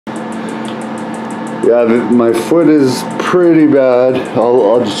Yeah, my foot is pretty bad.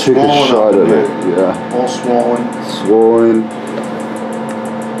 I'll just take a shot at it. Yeah. All swollen. Swollen.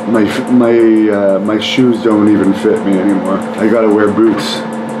 My shoes don't even fit me anymore. I gotta wear boots.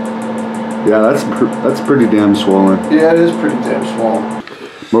 Yeah, that's pretty damn swollen. Yeah, it is pretty damn swollen.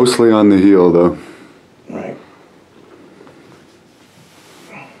 Mostly on the heel though. Right.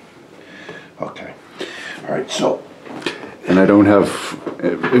 Okay. All right. So. And I don't have.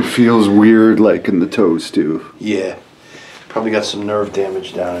 It feels weird, like in the toes too. Yeah. Probably got some nerve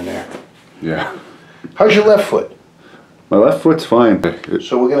damage down in there. Yeah. How's your left foot? My left foot's fine.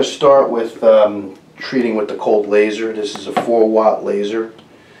 So we're going to start with treating with the cold laser. This is a 4-watt laser,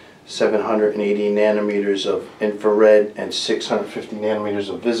 780 nanometers of infrared and 650 nanometers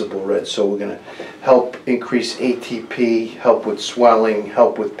of visible red. So we're going to help increase ATP, help with swelling,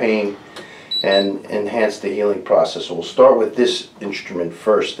 help with pain, and enhance the healing process. So we'll start with this instrument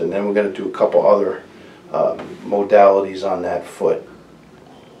first, and then we're going to do a couple other modalities on that foot.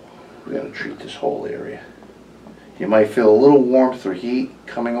 We're going to treat this whole area. You might feel a little warmth or heat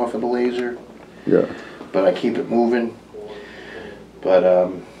coming off of the laser. Yeah. But I keep it moving. But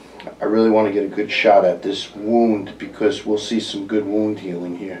I really want to get a good shot at this wound because we'll see some good wound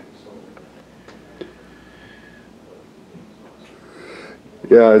healing here.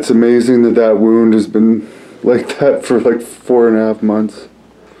 Yeah, it's amazing that wound has been like that for like 4.5 months.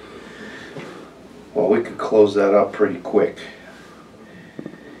 Well, we could close that up pretty quick.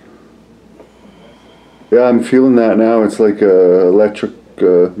 Yeah, I'm feeling that now. It's like electric,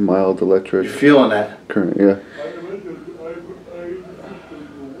 mild electric. You're feeling that? Current, yeah.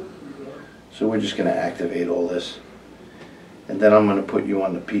 So we're just going to activate all this. And then I'm going to put you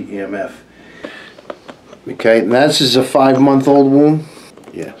on the PEMF. Okay, and this is a 5-month-old wound?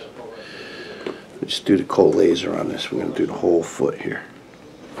 Yes. Let's do the cold laser on this. We're going to do the whole foot here.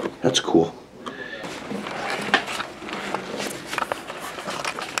 That's cool.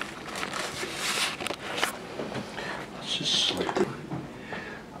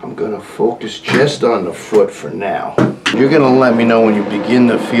 I'm going to focus just on the foot for now. You're going to let me know when you begin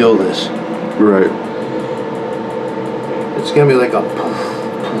to feel this. Right. It's going to be like a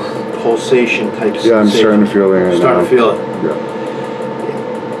pulsation type sensation. Yeah, I'm starting to feel it. You're starting to feel it? Yeah.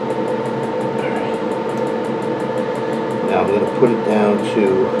 Now I'm going to put it down to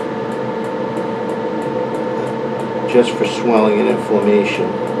just for swelling and inflammation.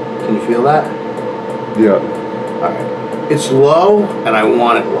 Can you feel that? Yeah. Alright. It's low, and I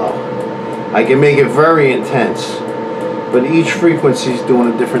want it low. I can make it very intense, but each frequency is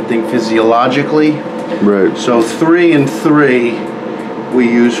doing a different thing physiologically. Right. So 3 and 3 we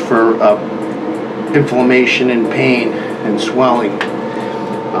use for inflammation and pain and swelling.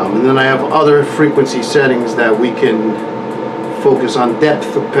 And then I have other frequency settings that we can focus on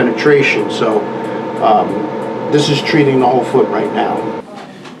depth of penetration. So this is treating the whole foot right now.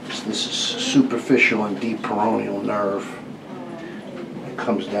 This is superficial and deep peroneal nerve. It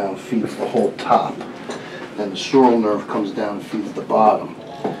comes down, feeds the whole top. Then the sural nerve comes down and feeds the bottom.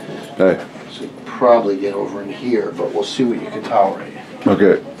 Hey. So you can probably get over in here, but we'll see what you can tolerate.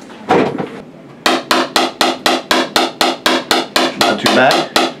 Okay. Not too bad?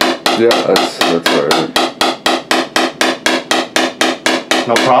 Yeah, that's alright.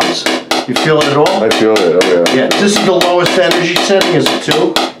 No problems? You feel it at all? I feel it, oh yeah. Yeah, this is the lowest energy setting, is it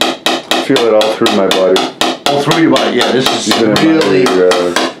 2? I feel it all through my body. All through your body, yeah, this is really...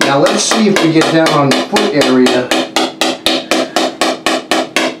 Now let's see if we get down on the foot area.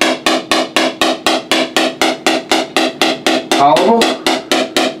 Tolerable?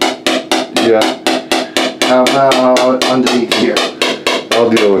 Yeah. How about underneath here? I'll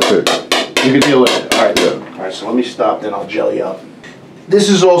deal with it. You can deal with it. Alright. Yeah. Alright, so let me stop, then I'll gel you up. This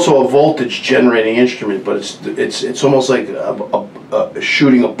is also a voltage generating instrument, but it's almost like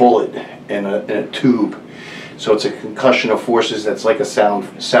shooting a bullet in a tube. So it's a concussion of forces that's like a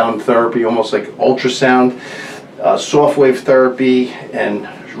sound therapy, almost like ultrasound, soft wave therapy, and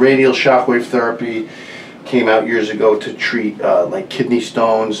radial shockwave therapy came out years ago to treat like kidney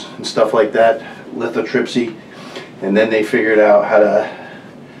stones and stuff like that, lithotripsy, and then they figured out how to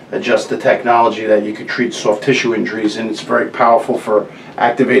adjust the technology that you could treat soft tissue injuries, and it's very powerful for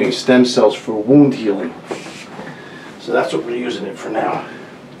activating stem cells for wound healing. So that's what we're using it for now.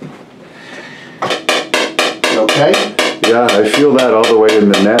 You okay? Yeah, I feel that all the way in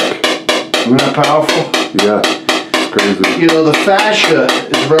the neck. Isn't that powerful? Yeah, it's crazy. You know, the fascia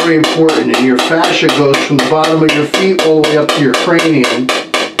is very important, and your fascia goes from the bottom of your feet all the way up to your cranium,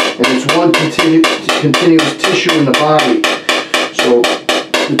 and it's one continuous tissue in the body. So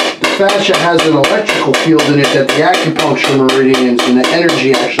the fascia has an electrical field in it that the acupuncture meridians and the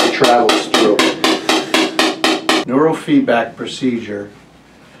energy actually travels through. Neurofeedback procedure.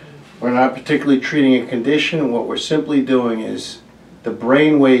 We're not particularly treating a condition. What we're simply doing is the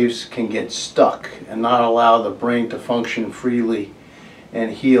brain waves can get stuck and not allow the brain to function freely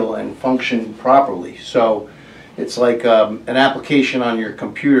and heal and function properly. So it's like an application on your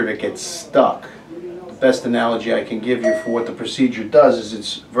computer that gets stuck. The best analogy I can give you for what the procedure does is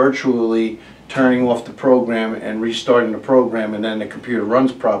it's virtually turning off the program and restarting the program, and then the computer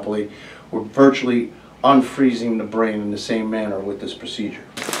runs properly. We're virtually unfreezing the brain in the same manner with this procedure.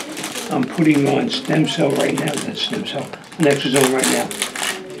 I'm putting on stem cell right now, not stem cell, an exosome right now.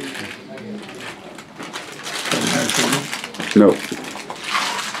 No.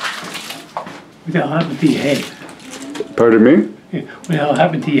 What the hell happened to your head? Pardon me? Yeah, what the hell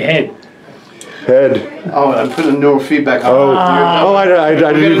happened to your head? Head. Oh, I'm putting neurofeedback on. I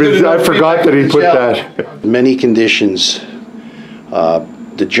didn't even, I forgot that he put that. Many conditions,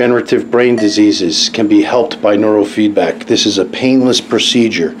 degenerative brain diseases, can be helped by neurofeedback. This is a painless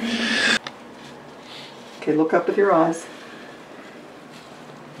procedure. Okay, look up with your eyes.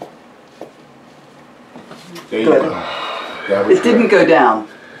 Good. It didn't go down,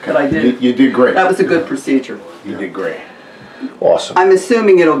 but I did. You did great. That was a good procedure. You did great. Awesome. I'm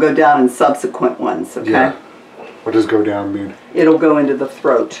assuming it'll go down in subsequent ones, okay? Yeah. What does go down mean? It'll go into the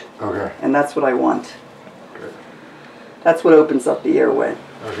throat, Okay. and that's what I want. Good. That's what opens up the airway.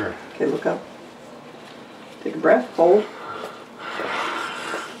 Okay. Okay, look up. Take a breath, hold.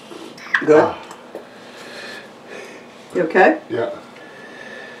 Good. You okay? Yeah.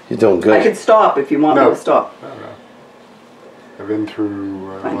 You're doing I good. can stop if you want me No. to stop. No. I've been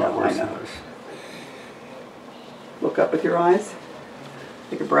through a lot worse than this. Look up with your eyes.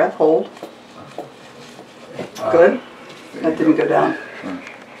 Take a breath, hold. Good. That didn't go down.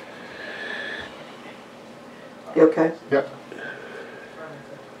 You okay? Yeah.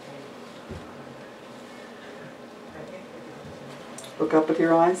 Look up with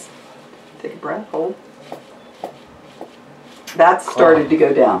your eyes. Take a breath, hold. That started to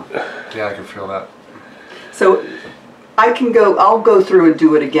go down. Yeah, I can feel that. So I'll go through and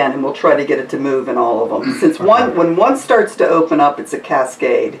do it again, and we'll try to get it to move in all of them. Since when one starts to open up, it's a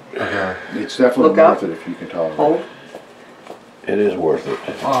cascade. Okay. It's definitely Look up. worth it if you can tolerate Hold. it. It is worth it.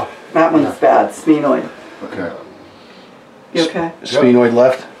 Oh. That one's bad, sphenoid. Okay. You okay? Sphenoid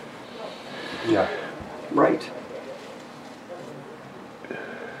left? Yeah. Right.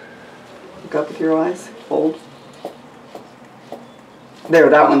 Look up with your eyes. Hold. There,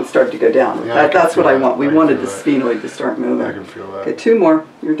 that one started to go down. Yeah, I can That's what feel I that. want. We I can wanted feel the that. sphenoid to start moving. I can feel that. Okay, two more.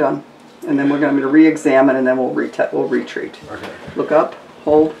 You're done. And then we're going to re-examine, and then we'll retreat. Okay. Look up.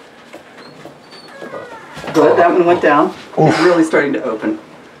 Hold. Good. That one went down. It's really starting to open.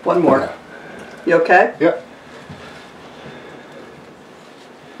 One more. Yeah. You okay? Yeah.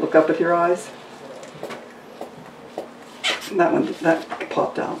 Look up with your eyes. That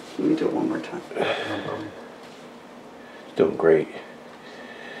popped out. Let me do it one more time. Doing great.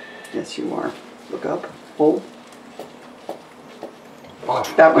 Yes, you are. Look up. Hold. Oh.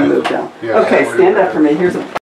 That one moved down. Yeah, Okay, that one stand moved up for me. Here's a